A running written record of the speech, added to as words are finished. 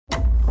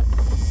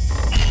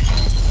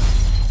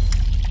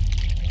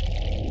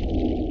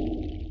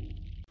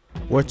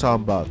We're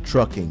talking about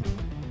trucking,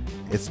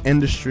 its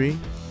industry,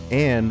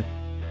 and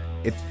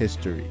its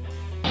history.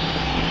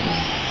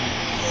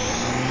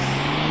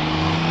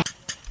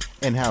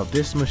 And how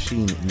this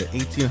machine in the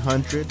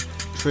 1800s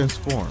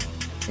transformed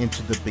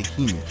into the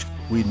behemoth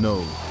we know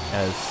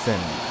as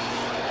semis.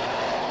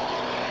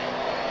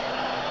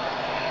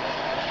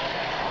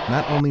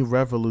 Not only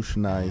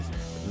revolutionized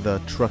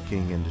the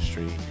trucking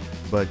industry,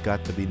 but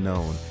got to be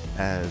known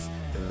as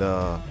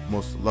the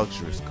most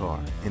luxurious car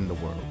in the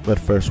world. But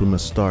first we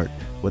must start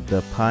with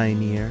the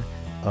pioneer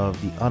of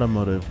the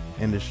automotive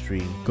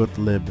industry,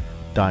 Gottlieb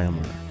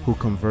Daimler, who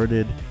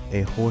converted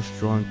a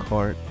horse-drawn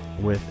cart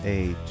with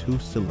a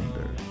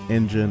 2-cylinder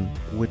engine,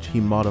 which he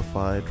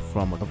modified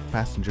from a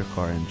passenger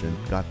car engine,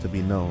 got to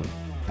be known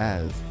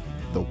as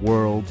the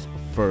world's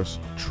first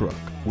truck,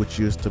 which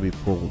used to be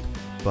pulled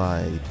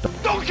by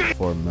donkey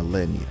for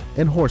millennia,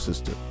 and horses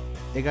too.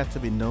 It got to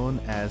be known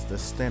as the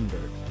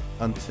Standard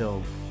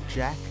until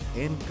Jack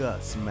and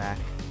Gus Mack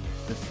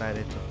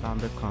decided to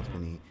found a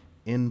company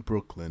in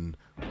Brooklyn,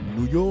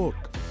 New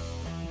York.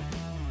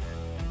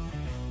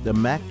 The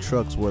Mack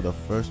trucks were the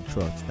first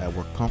trucks that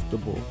were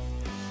comfortable,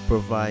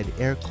 provide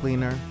air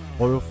cleaner,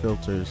 oil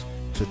filters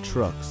to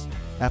trucks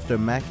after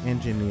Mack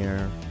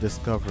engineer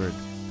discovered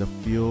the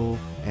fuel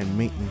and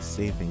maintenance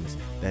savings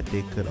that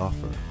they could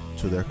offer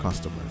to their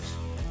customers.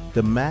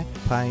 The Mack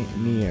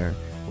pioneered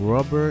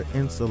rubber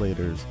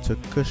insulators to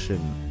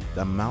cushion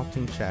the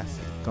mounting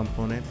chassis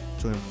component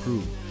to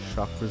improve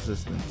shock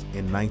resistance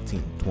in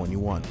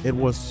 1921. It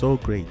was so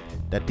great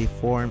that they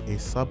formed a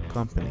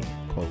sub-company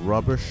called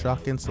Rubber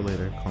Shock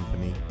Insulator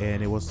Company,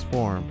 and it was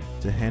formed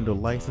to handle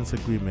license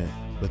agreement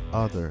with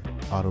other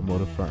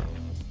automotive firms.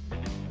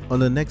 On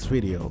the next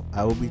video,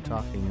 I will be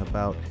talking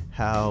about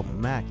how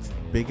Mack's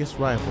biggest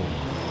rival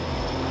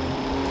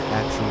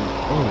actually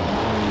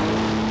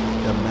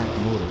owned the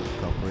Mack Motor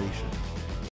Corporation.